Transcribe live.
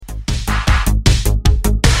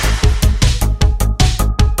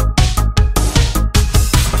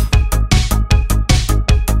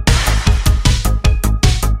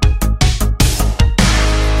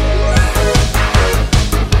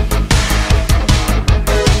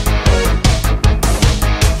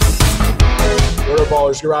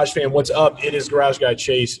Ballers, Garage Fan. What's up? It is Garage Guy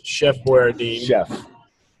Chase, Chef Boyardee. Chef.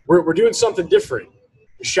 We're doing something different.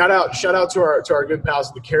 Shout out to our good pals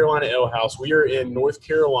at the Carolina Ale House. We are in North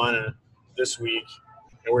Carolina this week,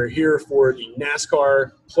 and we're here for the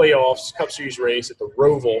NASCAR playoffs Cup Series race at the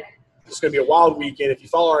Roval. It's going to be a wild weekend. If you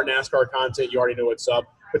follow our NASCAR content, you already know what's up.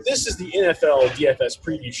 But this is the NFL DFS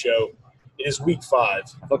preview show. It is week 5. I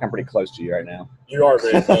feel like I'm pretty close to you right now. You are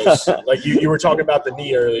very close. Like you were talking about the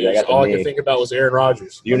knee earlier. Yeah, All I could think about was Aaron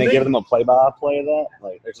Rodgers. You want to give them a play-by-play of that?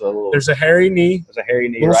 Like there's a hairy knee. There's a hairy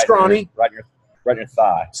knee. Little scrawny. Right in your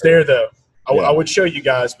thigh. It's there though. I would show you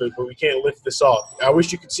guys, but we can't lift this off. I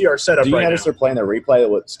wish you could see our setup right now. Do you notice they're playing the replay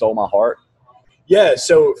that stole my heart? Yeah.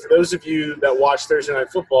 So for those of you that watch Thursday Night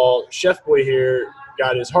Football, Chef Boy here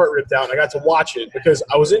got his heart ripped out, and I got to watch it because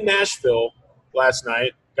I was in Nashville last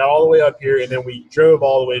night. Got all the way up here, and then we drove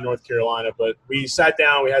all the way to North Carolina. But we sat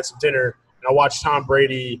down, we had some dinner, and I watched Tom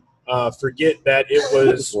Brady forget that it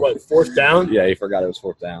was, fourth down? Yeah, he forgot it was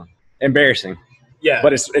fourth down. Embarrassing. Yeah.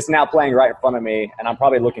 But it's now playing right in front of me, and I'm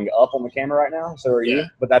probably looking up on the camera right now, so are you.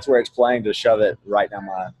 But that's where it's playing to shove it right down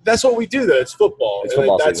my – That's what we do, though. It's football. It's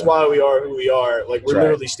football that's season. why we are who we are. Like, we're That's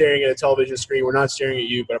literally staring at a television screen. We're not staring at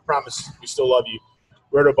you, but I promise we still love you.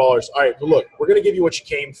 Roto Ballers. All right, but look, we're going to give you what you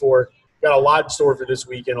came for. Got a lot in store for this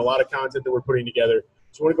weekend, a lot of content that we're putting together.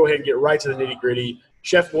 So I want to go ahead and get right to the nitty-gritty.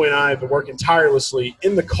 Chef Boy and I have been working tirelessly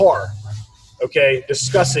in the car,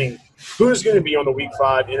 discussing who's going to be on the Week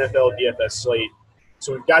 5 NFL DFS slate.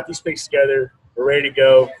 So we've got these picks together. We're ready to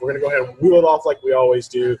go. We're going to go ahead and wheel it off like we always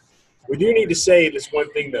do. We do need to say this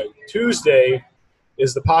one thing, though. Tuesday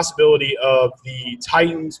is the possibility of the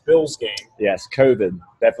Titans-Bills game. Yes, COVID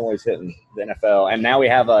definitely is hitting the NFL. And now we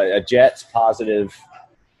have a Jets positive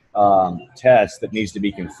test that needs to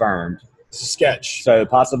be confirmed. It's a sketch. So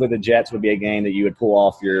possibly the Jets would be a game that you would pull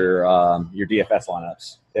off your DFS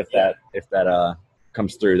lineups if that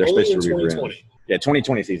comes through. They're Only supposed to in be 2020. Yeah,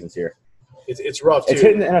 202020 season's here. It's rough, too. It's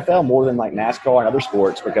hitting the NFL more than like NASCAR and other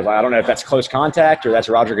sports because I don't know if that's close contact or that's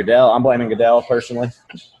Roger Goodell. I'm blaming Goodell personally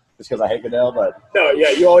just because I hate Goodell. But no, yeah,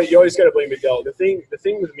 you always got to blame Goodell. The thing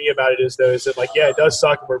with me about it is that it does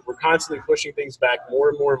suck. We're constantly pushing things back more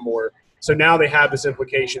and more and more. So now they have this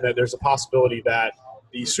implication that there's a possibility that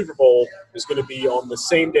the Super Bowl is going to be on the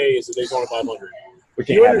same day as the Daytona 500. We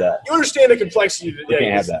can't have that. You understand the complexity today. We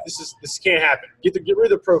can't have that. This can't happen. Get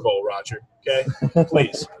rid of the Pro Bowl, Roger. Okay,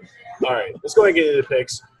 please. All right, let's go ahead and get into the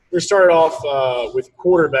picks. We're going to start off with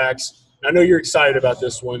quarterbacks. I know you're excited about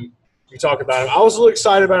this one. We talk about him. I was a little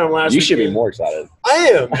excited about him last week. You should be more excited. I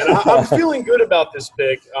am, and I'm feeling good about this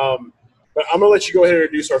pick. But I'm going to let you go ahead and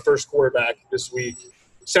introduce our first quarterback this week.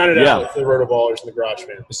 Sound it out for the Roto Ballers and the Garage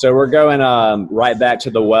Fan. So we're going right back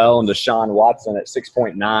to the well and Deshaun Watson at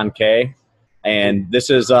 6.9K. And this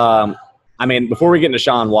is before we get into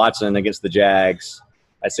Deshaun Watson against the Jags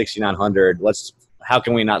at 6,900, how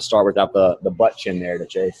can we not start without the butt chin narrative,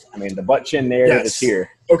 Chase? I mean, the butt chin narrative is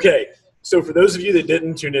here. Okay. So for those of you that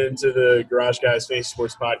didn't tune into the Garage Guys Fantasy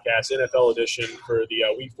Sports Podcast, NFL edition for the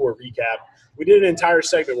Week 4 recap, we did an entire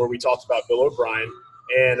segment where we talked about Bill O'Brien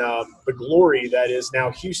and the glory that is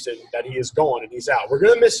now Houston, that he is gone and he's out. We're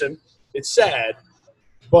going to miss him. It's sad.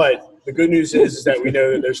 But the good news is that we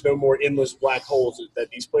know that there's no more endless black holes that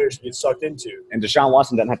these players can get sucked into. And Deshaun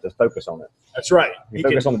Watson doesn't have to focus on it. That's right. He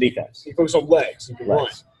can focus on the defense. He can focus on legs. He can run.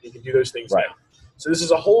 He can do those things now. So this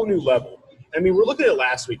is a whole new level. I mean, we're looking at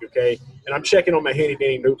last week, okay? And I'm checking on my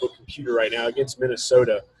handy-dandy notebook computer right now against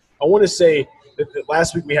Minnesota. I want to say that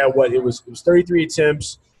last week we had it was 33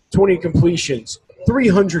 attempts, 20 completions,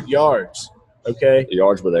 300 yards, okay? The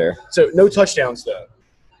yards were there. So no touchdowns, though.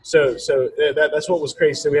 So that's what was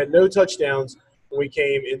crazy. So we had no touchdowns when we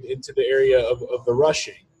came into the area of the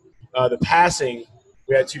rushing. The passing,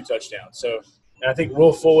 we had 2 touchdowns. So and I think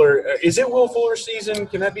Will Fuller – is it Will Fuller's season?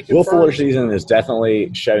 Can that be confirmed? Will Fuller's season has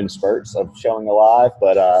definitely shown spurts of showing alive,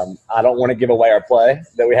 but I don't want to give away our play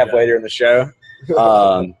that we have later in the show.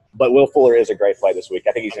 But Will Fuller is a great play this week.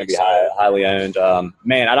 I think he's going to be highly owned.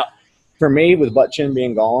 For me, with Butchin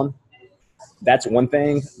being gone, that's one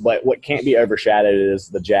thing, but what can't be overshadowed is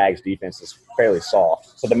the Jags defense is fairly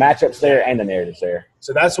soft. So the matchup's there and the narrative's there.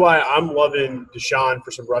 So that's why I'm loving Deshaun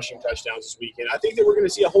for some rushing touchdowns this weekend. I think that we're going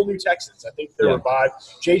to see a whole new Texans. I think they're revived.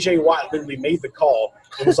 J.J. Watt literally made the call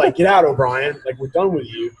and was like, get out, O'Brien. Like, we're done with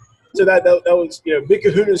you. So that was, big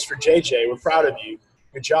kahunas for J.J. We're proud of you.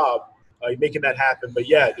 Good job making that happen. But,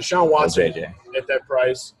 yeah, Deshaun Watson at that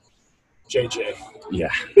price, J.J.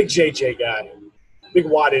 Yeah. Big J.J. guy. Big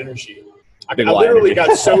Watt energy. I literally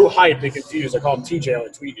got so hyped and confused. I called him TJ on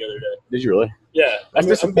a tweet the other day. Did you really? Yeah. That's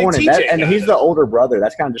disappointing. And he's the older brother.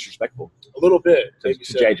 That's kind of disrespectful. A little bit. To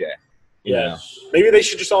JJ. You know. Maybe they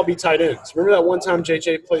should just all be tight ends. Remember that one time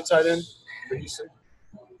JJ played tight end for Houston?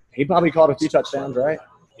 He probably caught a few touchdowns, right?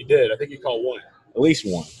 He did. I think he caught one. At least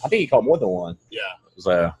one. I think he caught more than one. Yeah.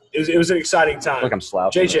 So It was an exciting time. like I'm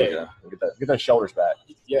slouching. JJ. Get those shoulders back.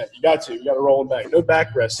 Yeah, you got to. You got to roll him back. No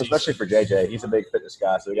back rest. Especially for JJ. He's a big fitness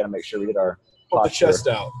guy, so we got to make sure we get our Pump the posture. chest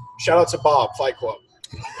out. Shout out to Bob, Fight Club.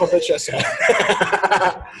 Pump the chest out.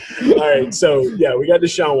 All right, so, yeah, we got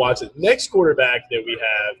Deshaun Watson. Next quarterback that we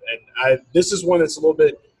have, and this is one that's a little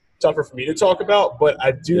bit tougher for me to talk about, but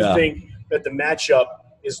I do think that the matchup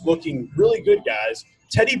is looking really good, guys.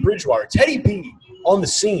 Teddy Bridgewater. Teddy B on the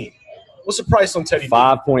scene. What's the price on Teddy B?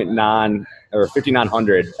 5.9 or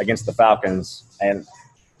 5,900 against the Falcons. And,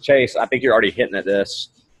 Chase, I think you're already hitting at this.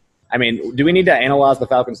 I mean, do we need to analyze the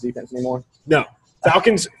Falcons' defense anymore? No.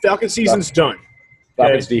 Falcons season's done.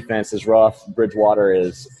 Falcons' defense is rough. Bridgewater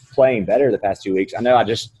is playing better the past 2 weeks. I know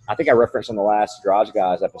I think I referenced on the last Garage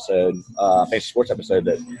Guys episode, Fantasy Sports episode,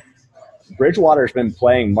 that Bridgewater's been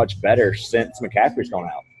playing much better since McCaffrey's gone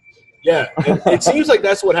out. Yeah, it seems like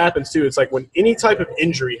that's what happens, too. It's like when any type of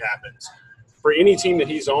injury happens, for any team that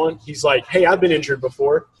he's on, he's like, hey, I've been injured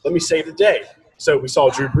before. Let me save the day. So we saw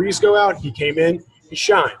Drew Brees go out. He came in. He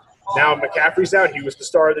shined. Now McCaffrey's out. He was the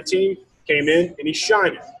star of the team. Came in, and he's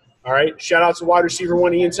shining. All right? Shout out to wide receiver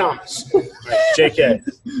 1, Ian Thomas. All right, JK.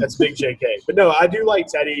 That's big JK. But, no, I do like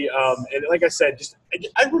Teddy. And like I said,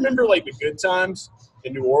 I remember, like, the good times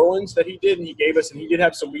in New Orleans that he did, and he gave us, and he did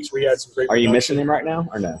have some weeks where he had some great Are you production. missing him right now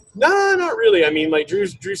or no? No, not really. I mean, like, Drew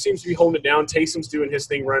seems to be holding it down. Taysom's doing his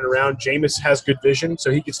thing running around. Jameis has good vision,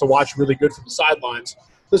 so he gets to watch really good from the sidelines.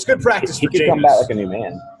 So it's good practice He for could Jameis. come back like a new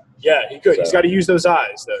man. Yeah, he could. So. He's got to use those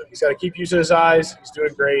eyes, though. He's got to keep using his eyes. He's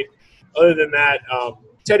doing great. Other than that,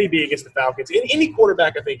 Teddy B against the Falcons. Any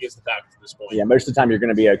quarterback, I think, against the Falcons at this point. Yeah, most of the time you're going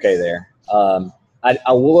to be okay there. I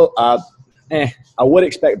would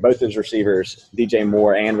expect both those receivers, DJ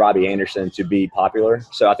Moore and Robbie Anderson, to be popular.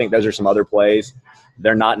 So I think those are some other plays.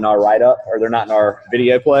 They're not in our write-up or they're not in our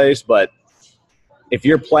video plays. But if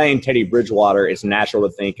you're playing Teddy Bridgewater, it's natural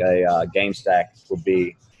to think a game stack would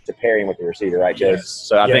be to pair him with the receiver, right, Jay? Yes.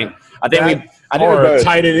 So I think we Or both.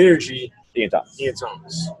 tight end energy, Ian Thomas. Ian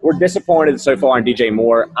Thomas. We're disappointed so far in DJ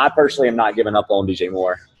Moore. I personally am not giving up on DJ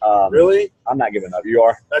Moore. Really? I'm not giving up. You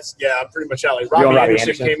are? I'm pretty much out. Like You're on Robbie Robbie Anderson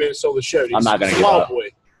Anderson? came in and stole the show. I'm not gonna He's give a up. boy.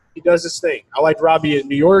 He does his thing. I like Robbie in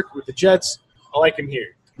New York with the Jets. I like him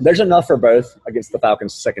here. There's enough for both against the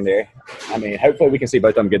Falcons secondary. I mean, hopefully we can see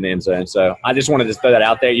both of them get in the end zone. So I just wanted to throw that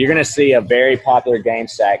out there. You're going to see a very popular game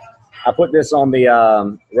stack. I put this on the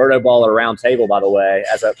Roto Baller Round Table, by the way,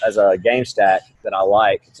 as a game stack that I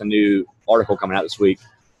like. It's a new article coming out this week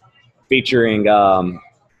featuring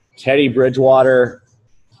Teddy Bridgewater,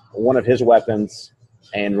 one of his weapons,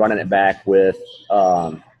 and running it back with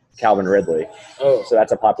Calvin Ridley. Oh, So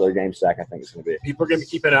that's a popular game stack I think it's going to be. people are going to be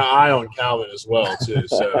keeping an eye on Calvin as well, too.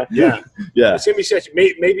 So, yeah. Yeah. It's going to be such.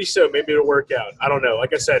 Maybe so. Maybe it'll work out. I don't know.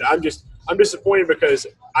 Like I said, I'm disappointed because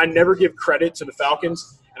I never give credit to the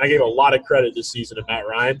Falcons, and I gave a lot of credit this season to Matt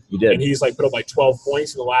Ryan. You did. And he's like put up like 12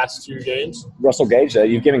 points in the last 2 games. Russell Gage, though,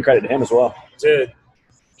 you've given credit to him as well. Did.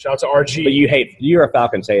 Shout out to RG. But you're a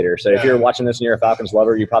Falcons hater. So if Yeah. you're watching this and you're a Falcons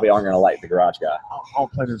lover, you probably aren't going to like the Garage Guy. I'll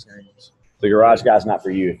play those games. The Garage Guy's not for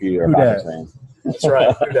you if you're a Who Falcons dat? fan. That's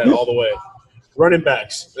right. Do that all the way. Running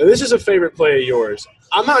backs. Now, this is a favorite play of yours.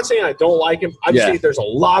 I'm not saying I don't like him. I just think there's a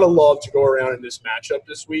lot of love to go around in this matchup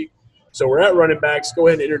this week. So we're at running backs. Go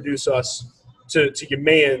ahead and introduce us to your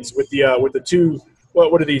mans with the two.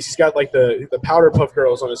 What are these? He's got like the powder puff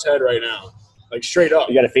girls on his head right now, like straight up.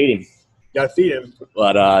 You got to feed him. Got to feed him.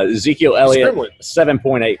 But Ezekiel Elliott, Scribbling.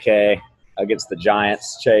 7.8K against the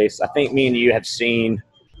Giants. Chase, I think me and you have seen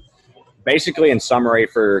basically in summary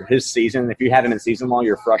for his season. If you have him in season long,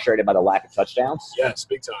 you're frustrated by the lack of touchdowns. Yes,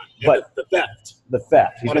 big time. But the theft. The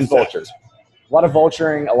theft. He's Lot been of theft. vultured. A lot of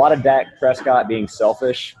vulturing, a lot of Dak Prescott being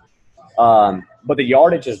selfish. But the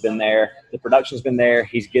yardage has been there. The production's been there.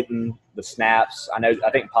 He's getting the snaps. I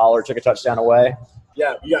think Pollard took a touchdown away.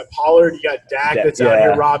 Yeah, you got Pollard. You got Dak that's out Yeah.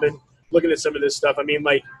 here robbing. Looking at some of this stuff. I mean,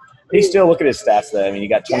 like. He's still looking at his stats, though. I mean, you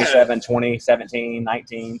got 27, 20, 17,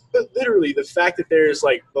 19. But literally, the fact that there's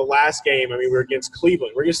like the last game. I mean, we're against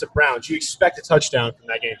Cleveland. We're against the Browns. You expect a touchdown from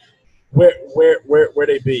that game. Where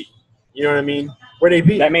they be? You know what I mean? Where they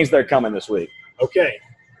be? That means they're coming this week. Okay.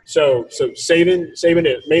 So saving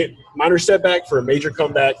it. Minor setback for a major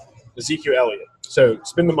comeback. Ezekiel Elliott. So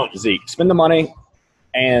spend the money. Zeke, spend the money,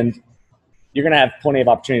 and you're going to have plenty of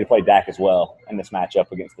opportunity to play Dak as well in this matchup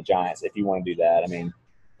against the Giants if you want to do that. I mean,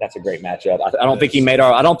 that's a great matchup. I don't think he made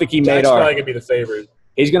our. I don't think he made Dak's our. probably gonna be the favorite.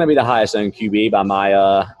 He's going to be the highest owned QB by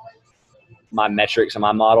my my metrics and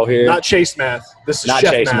my model here. Not Chase math. This is Not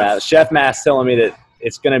Chef Chase math. Chef math's telling me that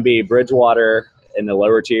it's going to be Bridgewater in the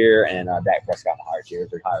lower tier and Dak Prescott in the higher tier.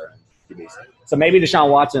 They're higher end QBs. So maybe Deshaun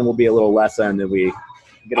Watson will be a little less owned than we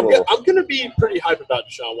get a little. I'm going to be pretty hype about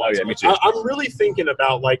Deshaun Watson. Oh, yeah, me too. I'm really thinking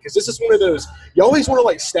about, because this is one of those – you always want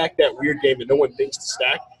to, stack that weird game that no one thinks to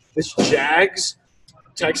stack. This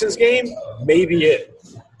Jags-Texans game may be it.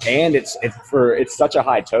 And it's such a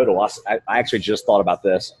high total. I actually just thought about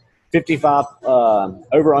this. 55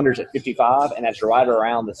 over-unders at 55, and that's right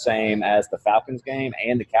around the same as the Falcons game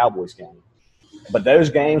and the Cowboys game. But those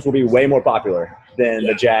games will be way more popular than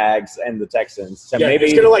the Jags and the Texans. So maybe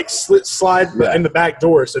it's going to slide in the back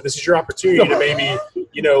door. So this is your opportunity to maybe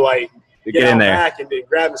get in there back and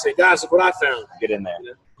grab and say, guys, look what I found. Get in there.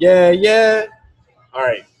 Yeah. All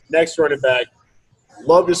right, next running back.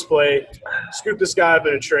 Love display. Scoop this guy up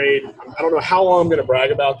in a trade. I don't know how long I'm going to brag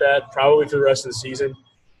about that. Probably for the rest of the season.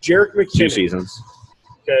 Jerick McKinnon. 2 seasons.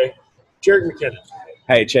 Okay. Jerick McKinnon.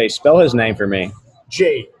 Hey, Chase, spell his name for me.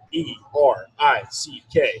 Jerick. Good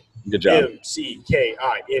job. McKinnon.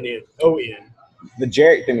 The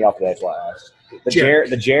Jerick threw me off today, that's why I asked.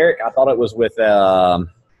 The Jerick, I thought it was with I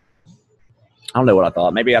don't know what I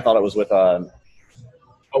thought. Maybe I thought it was with I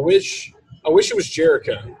wish it was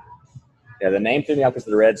Jericho. Yeah, the name threw me off because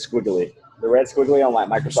of the red squiggly. The red squiggly on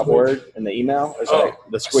Microsoft Word in the email is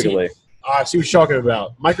the squiggly. I see what you're talking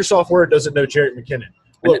about. Microsoft Word doesn't know Jerick McKinnon.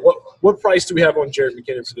 Look, what price do we have on Jerick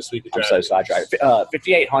McKinnon for this week? I'm so sidetracked.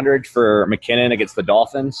 5,800 for McKinnon against the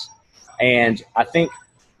Dolphins, and I think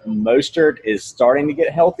Mostert is starting to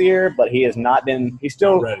get healthier, but he has not been. He's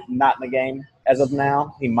still not in the game as of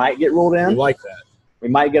now. He might get ruled in. We like that. We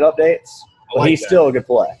might get updates, but he's still a good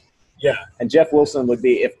play. Yeah. And Jeff Wilson would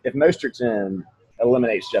be if Mostert's in,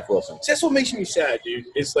 eliminates Jeff Wilson. See, that's what makes me sad, dude.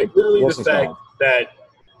 It's literally Wilson's the fact that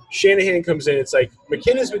Shanahan comes in. It's like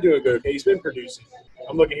McKinnon's been doing good. Okay, he's been producing.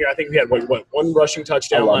 I'm looking here. I think we had one rushing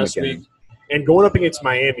touchdown last week, and going up against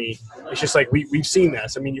Miami, it's just like we've seen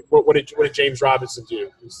this. I mean, what did James Robinson do?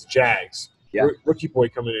 It's the Jags. Yeah. Rookie boy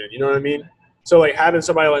coming in. You know what I mean? So having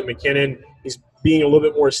somebody like McKinnon, he's being a little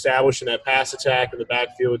bit more established in that pass attack in the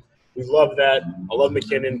backfield. We love that. I love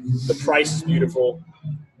McKinnon. The price is beautiful.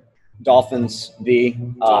 Dolphins,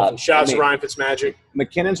 Shout out to Ryan Fitzmagic.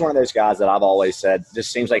 McKinnon's one of those guys that I've always said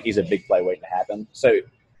just seems like he's a big play waiting to happen. So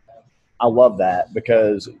I love that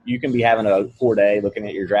because you can be having a poor day looking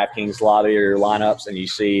at your DraftKings lobby or your lineups and you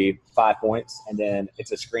see 5 points and then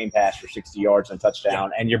it's a screen pass for 60 yards and a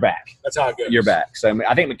touchdown and you're back. That's how it goes. You're back. So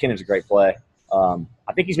I think McKinnon's a great play. I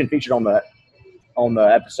think he's been featured on the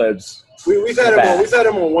episodes. We've had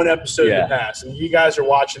him on one episode in the past, and you guys are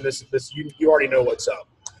watching this. You already know what's up.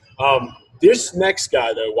 This next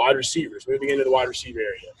guy, though, wide receivers, moving into the wide receiver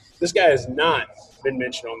area. This guy has not been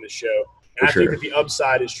mentioned on this show, and I think that the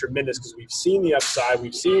upside is tremendous because we've seen the upside.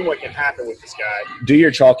 We've seen what can happen with this guy. Do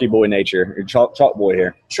your chalky boy nature. Your chalk boy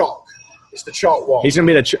here. Chalk. It's the chalk wall. He's going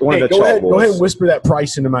to be one of the chalk boys. Go ahead and whisper that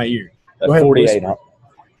price into my ear. Go ahead. 4,800.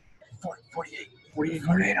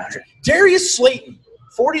 4,800. Darius Slayton.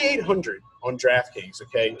 4,800 on DraftKings,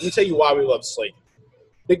 okay? Let me tell you why we love Slayton.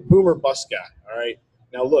 Big boomer bust guy, all right?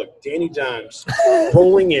 Now, look, Danny Dimes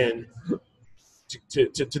rolling in to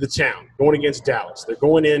the town, going against Dallas. They're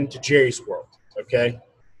going into Jerry's world, okay?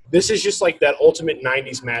 This is just like that ultimate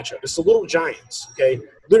 90s matchup. It's the Little Giants, okay?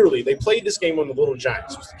 Literally, they played this game on the Little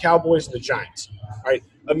Giants. It was the Cowboys and the Giants, all right?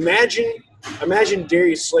 Imagine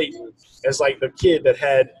Darius Slayton as like the kid that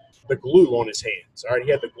had the glue on his hands, all right?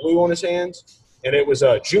 He had the glue on his hands. And it was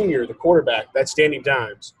Junior, the quarterback. That's Danny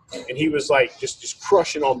Dimes. And he was like just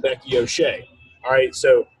crushing on Becky O'Shea. All right,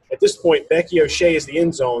 so at this point, Becky O'Shea is the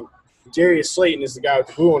end zone. Darius Slayton is the guy with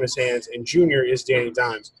the glue on his hands, and Junior is Danny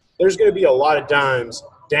Dimes. There's going to be a lot of dimes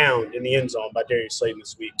down in the end zone by Darius Slayton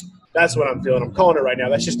this week. That's what I'm feeling. I'm calling it right now.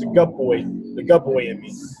 That's just the gut boy in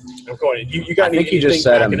me. I'm calling it. You got? I think you just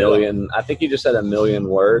said a million. I think you just said a million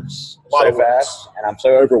words so fast, and I'm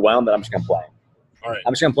so overwhelmed that I'm just going to play. All right.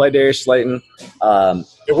 I'm just going to play Darius Slayton.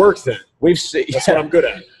 It works then. We've seen. That's what I'm good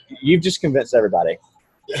at. You've just convinced everybody.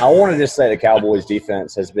 I want to just say the Cowboys'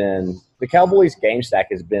 defense has been – the Cowboys' game stack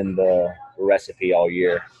has been the recipe all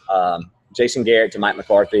year. Jason Garrett to Mike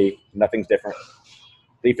McCarthy, nothing's different.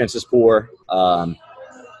 Defense is poor.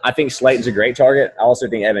 I think Slayton's a great target. I also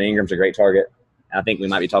think Evan Ingram's a great target. I think we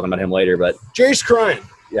might be talking about him later. But Jerry's crying.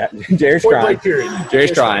 Yeah, Jerry's crying.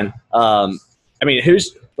 Jerry's crying.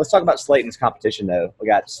 Let's talk about Slayton's competition, though. We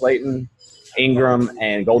got Slayton, Ingram,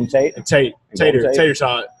 and Golden Tate. Tater's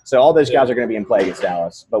hot. So all those guys are going to be in play against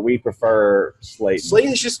Dallas, but we prefer Slayton.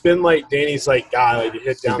 Slayton's just been like Danny's guy to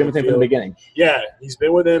hit down. He's been with him from the beginning. Yeah, he's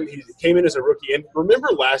been with him. He came in as a rookie. And remember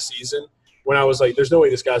last season when I was like, there's no way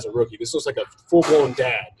this guy's a rookie. This looks like a full-blown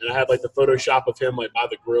dad. And I had, like, the Photoshop of him, like, by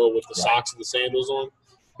the grill with the socks and the sandals on.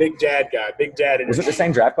 Big dad guy, big dad energy. Was it the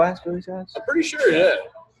same draft class for these guys? I'm pretty sure, yeah.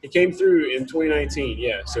 He came through in 2019,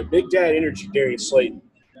 yeah. So big dad energy, Darius Slayton.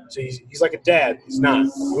 So he's like a dad. He's not.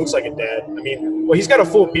 He looks like a dad. I mean, well, he's got a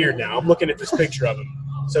full beard now. I'm looking at this picture of him.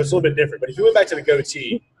 So it's a little bit different. But if he went back to the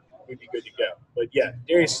goatee, we'd be good to go. But, yeah,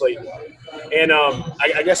 Darius Slayton. And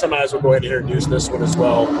I guess I might as well go ahead and introduce this one as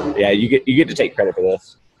well. Yeah, you get to take credit for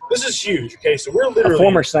this. This is huge. Okay, so we're literally – a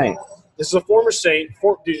former Saint. This is a former Saint.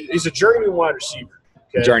 He's a journeyman wide receiver.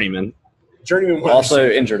 Okay? Journeyman wide also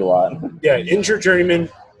receiver. Injured a lot. Yeah, injured journeyman,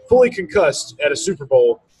 fully concussed at a Super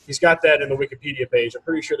Bowl. He's got that in the Wikipedia page. I'm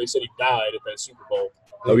pretty sure they said he died at that Super Bowl.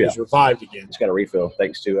 Oh, yeah. He was revived again. He's got a refill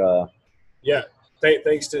thanks to yeah,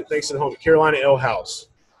 thanks to the home. Carolina Ale House.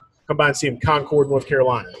 Come by and see him. Concord, North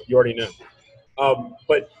Carolina. You already know.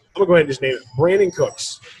 But I'm going to go ahead and just name it. Brandon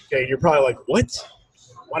Cooks. Okay, you're probably like, what?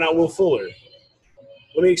 Why not Will Fuller?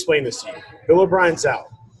 Let me explain this to you. Bill O'Brien's out.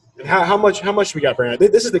 And how much we got,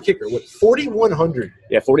 Brandon? This is the kicker. What, 4,100?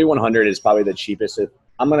 Yeah, 4,100 is probably the cheapest.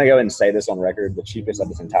 I'm going to go ahead and say this on record, the cheapest of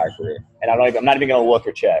his entire career. And I'm not even going to look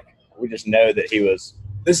or check. We just know that he was.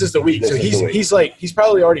 This is the week. So he's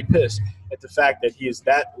probably already pissed at the fact that he is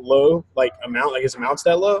that low, like his amount's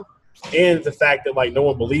that low, and the fact that like no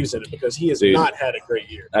one believes in it because he has not had a great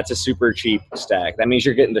year. That's a super cheap stack. That means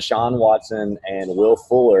you're getting Deshaun Watson and Will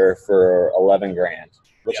Fuller for $11,000,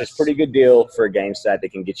 which is a pretty good deal for a game stat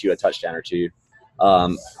that can get you a touchdown or two.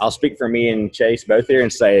 I'll speak for me and Chase both here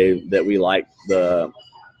and say that we like the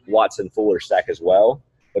Watson-Fuller stack as well,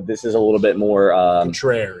 but this is a little bit more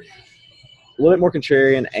contrarian. A little bit more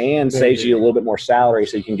contrarian and saves you a little bit more salary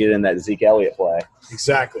so you can get in that Zeke Elliott play.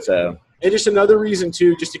 Exactly. So, and just another reason,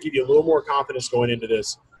 too, just to give you a little more confidence going into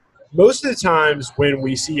this, most of the times when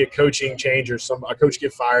we see a coaching change or a coach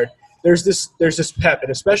get fired, there's this pep,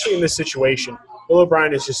 and especially in this situation, Bill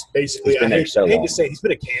O'Brien is just basically, I hate to say, he's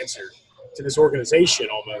been a cancer to this organization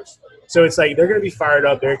almost. So it's like they're going to be fired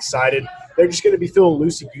up. They're excited. They're just going to be feeling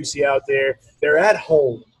loosey-goosey out there. They're at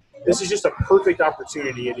home. This is just a perfect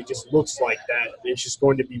opportunity, and it just looks like that. It's just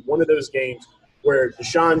going to be one of those games where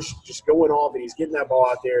Deshaun's just going off, and he's getting that ball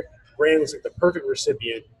out there. Brandon looks like the perfect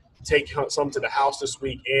recipient to take some to the house this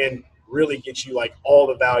week and really get you, like, all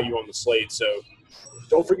the value on the slate. So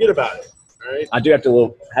don't forget about it, all right? I do have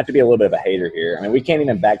to be a little bit of a hater here. I mean, we can't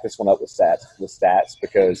even back this one up with stats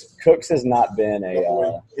because Cooks has not been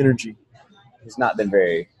energy. He's not been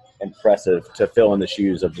very impressive to fill in the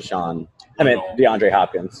shoes of DeAndre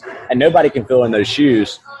Hopkins. And nobody can fill in those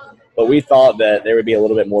shoes, but we thought that there would be a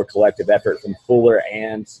little bit more collective effort from Fuller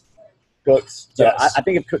and Cooks. So yes. I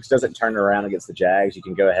think if Cooks doesn't turn it around against the Jags, you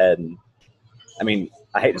can go ahead and – I mean,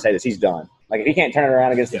 I hate to say this, he's done. Like, if he can't turn it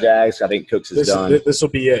around against the Jags, I think Cooks is done. This will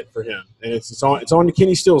be it for him. And it's on to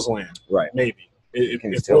Kenny Steele's land. Right. Maybe. If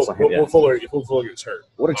Will Fuller gets hurt.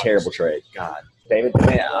 What a terrible trade. God. David,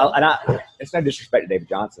 it's no disrespect to David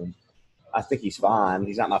Johnson. I think he's fine.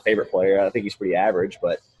 He's not my favorite player. I think he's pretty average,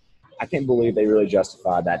 but I can't believe they really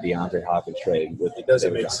justified that DeAndre Hopkins trade. It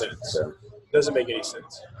doesn't make sense. So. It doesn't make any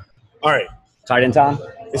sense. All right. Tight end time?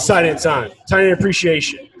 It's tight end time. Tight end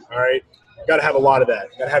appreciation. All right. You got to have a lot of that.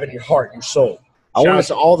 You got to have it in your heart, your soul. Shout out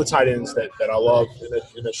to all the tight ends that I love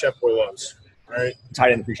and that Chef Boy loves. All right.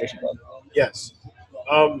 Tight end appreciation club. Yes.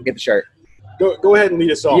 Get the shirt. Go ahead and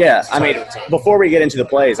lead us off. Yeah, I mean, before we get into the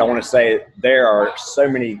plays, I want to say there are so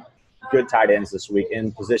many good tight ends this week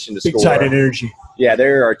in position to score. Big tight end energy. Yeah,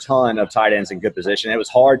 there are a ton of tight ends in good position. It was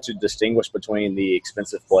hard to distinguish between the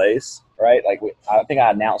expensive plays, right? Like, I think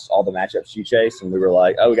I announced all the matchups you Chase, and we were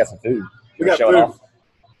like, oh, we got some food. We got food. It off?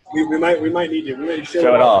 We might need to. We might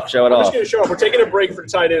show it off. Show it off. Just going to show off. We're taking a break for the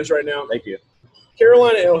tight ends right now. Thank you.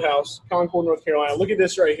 Carolina Ale House, Concord, North Carolina. Look at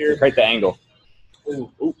this right here. Create the angle.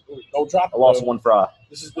 Ooh, don't drop it. I lost one fry.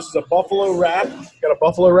 This is a buffalo wrap. Got a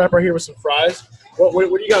buffalo wrap right here with some fries. What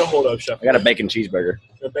do you got a hold of, Chef? I got a bacon cheeseburger.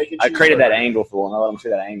 I created that angle for one. I let them see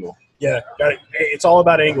that angle. Yeah, got it. It's all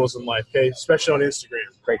about angles in life, okay? Especially on Instagram.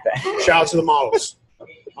 Create that. Shout out to the models.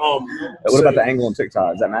 What about the angle on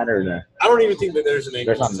TikTok? Does that matter or no? I don't even think that there's an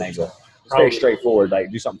angle. There's not an angle. It's very straightforward.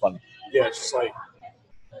 Like, do something funny. Yeah, it's just like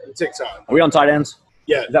TikTok. Are we on tight ends?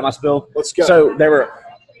 Yeah. Is that my spill? Let's go. So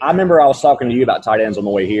I remember I was talking to you about tight ends on the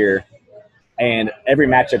way here, and every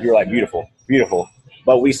matchup you were like, beautiful, beautiful.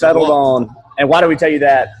 But we settled on, and why do we tell you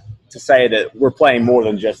that? To say that we're playing more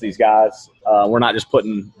than just these guys. We're not just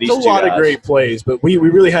putting these two guys. It's a lot of great plays, but we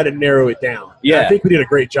really had to narrow it down. Yeah. And I think we did a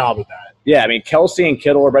great job of that. Yeah, I mean, Kelsey and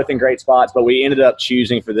Kittle are both in great spots, but we ended up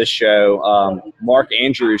choosing for this show Mark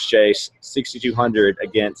Andrews, Chase, 6,200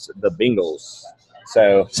 against the Bengals.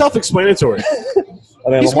 So self-explanatory. I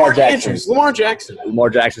mean, He's Lamar Mark Jackson. Andrews. Lamar Jackson. Lamar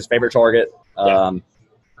Jackson's favorite target. Yeah.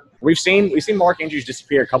 We've seen Mark Andrews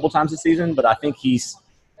disappear a couple times this season, but I think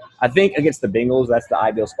against the Bengals, that's the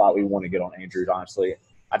ideal spot we want to get on Andrews, honestly.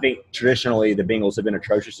 I think traditionally the Bengals have been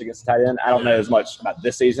atrocious against the tight end. I don't know as much about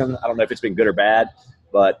this season. I don't know if it's been good or bad,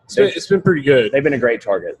 but it's been pretty good. They've been a great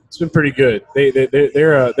target. It's been pretty good.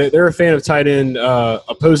 They're a fan of tight end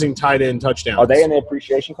opposing tight end touchdowns. Are they in the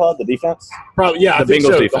appreciation club, the defense? Probably, yeah. I think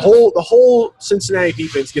Bengals so. defense. The whole Cincinnati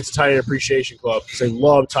defense gets a tight end appreciation club because they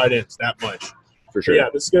love tight ends that much. For sure. So yeah,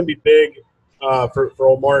 this is going to be big for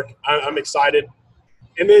old Mark. I'm excited.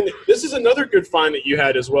 And then this is another good find that you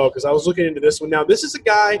had as well because I was looking into this one. Now, this is a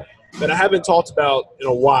guy that I haven't talked about in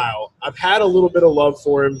a while. I've had a little bit of love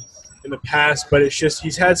for him in the past, but it's just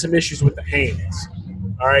he's had some issues with the hands.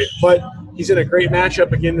 All right, but he's in a great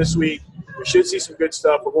matchup again this week. We should see some good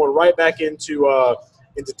stuff. We're going right back into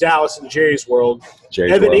Dallas and Jerry's world.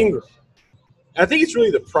 Evan Ingram. I think it's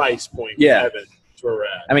really the price point for Evan. That's where we're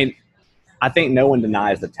at. I mean, I think no one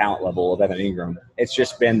denies the talent level of Evan Ingram. It's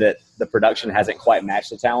just been that the production hasn't quite matched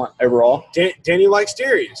the talent overall. Danny likes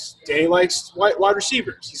Darius. Danny likes wide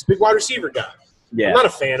receivers. He's a big wide receiver guy. Yeah. I'm not a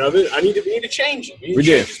fan of it. We need to change it. We need to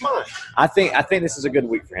change his mind. I think this is a good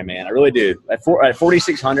week for him, man. I really do. At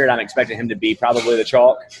 4,600, I'm expecting him to be probably the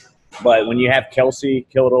chalk. But when you have Kelsey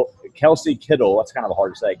Kittle, that's kind of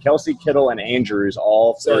hard to say. Kelsey Kittle and Andrews,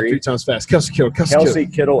 all three. 3 times fast. Kelsey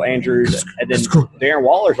Kittle, Andrews, and then Darren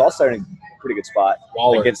Waller's also in a pretty good spot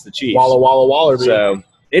against the Chiefs. Waller. So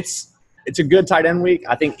it's a good tight end week.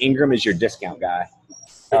 I think Ingram is your discount guy.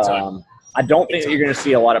 I don't think you're going to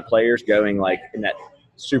see a lot of players going like in that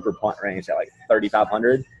super punt range at like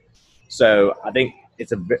 3,500. So I think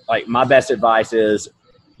it's my best advice is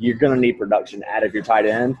you're going to need production out of your tight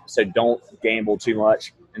end. So don't gamble too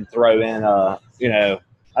much and throw in I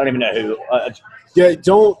don't even know who.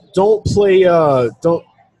 Don't play.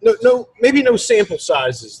 Maybe no sample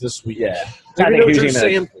sizes this week. Yeah, I think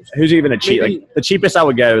who's even a cheap? Like the cheapest I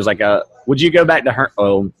would go is like would you go back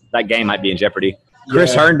to that game might be in jeopardy.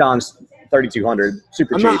 Chris Herndon's 3,200,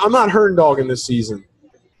 super cheap. I'm not Herndogging this season.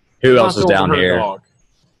 Who else is down here?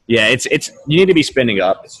 Yeah, it's you need to be spending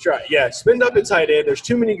up. Spend up at tight end. There's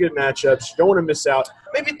too many good matchups. You don't want to miss out.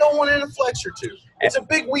 Maybe throw one in a flex or two. It's a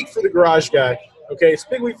big week for the garage guy. Okay, it's a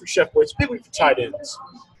big week for Chef Boy. It's a big week for tight ends.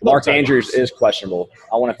 Mark Andrews is questionable.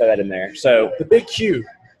 I want to throw that in there. So the big Q.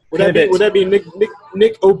 Would that be Nick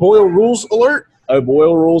O'Boyle rules alert?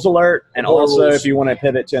 O'Boyle rules alert. And also, if you want to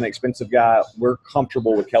pivot to an expensive guy, we're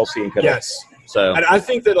comfortable with Kelsey and Kittle. Yes. So and I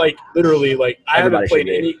think that, literally, I haven't played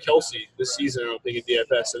any Kelsey this season, I don't think, at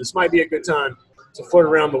DFS. So this might be a good time to flirt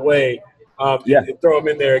around the way and throw him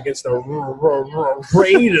in there against the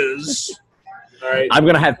Raiders. All right. I'm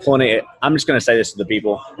going to have plenty. I'm just going to say this to the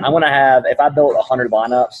people. I'm going to have, if I built 100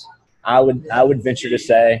 lineups, I would venture to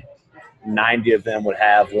say 90 of them would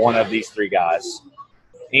have one of these three guys.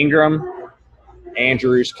 Ingram,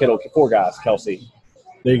 Andrews, Kittle, 4 guys, Kelsey.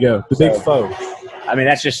 There you go. The big foe. I mean,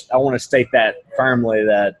 that's just – I want to state that firmly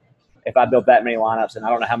that if I built that many lineups, and I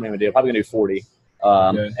don't know how many I'm going to do, I'm probably going to do 40.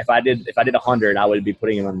 If I did 100, I would be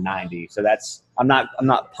putting him on 90. So that's I'm not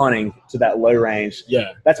punting to that low range.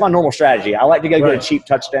 Yeah, that's my normal strategy. I like to get a cheap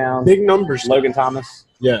touchdown. Big numbers. Logan Thomas.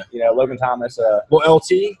 Yeah, Logan Thomas.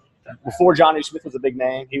 LT. Before Johnny Smith was a big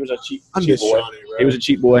name, he was a cheap boy. Johnny, he was a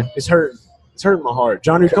cheap boy. It's hurting my heart.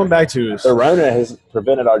 Johnny, come back to us. The Rona has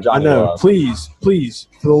prevented our Johnny. I know. Love. Please,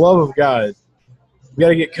 for the love of God, we got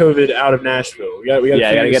to get COVID out of Nashville. We got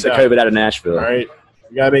to get the COVID out of Nashville. All right,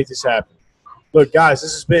 we got to make this happen. Look, guys,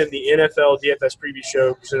 this has been the NFL DFS preview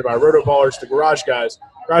show presented by Roto Ballers, the Garage Guys,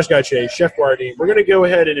 Garage Guy Chase, Chef Wardine. We're going to go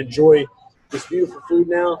ahead and enjoy this beautiful food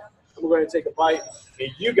now. I'm going to take a bite, and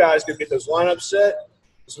you guys go get those lineups set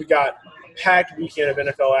because we got a packed weekend of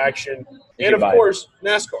NFL action and, of course,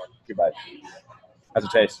 NASCAR. Good bite. How's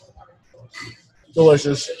it taste?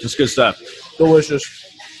 Delicious. It's good stuff. Delicious.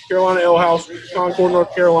 Carolina Ale House, Concord,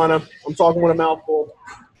 North Carolina. I'm talking with a mouthful.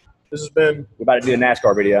 This has been – we're about to do a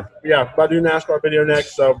NASCAR video. Yeah, about to do a NASCAR video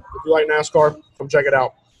next. So if you like NASCAR, come check it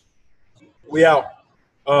out. We out.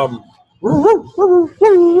 What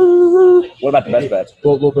about the best bets? A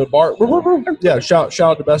little bit of Bart. Yeah, shout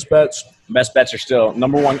out to best bets. Best bets are still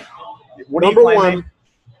number one. Number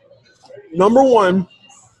one,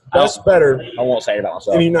 best better. I won't say it about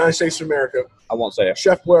myself. In the United States of America. I won't say it.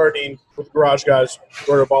 Chef Wardine with Garage Guys,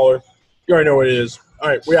 Roto Baller. You already know what it is. All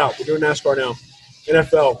right, we out. We're doing NASCAR now.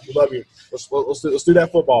 NFL, we love you. Let's do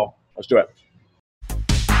that football. Let's do it.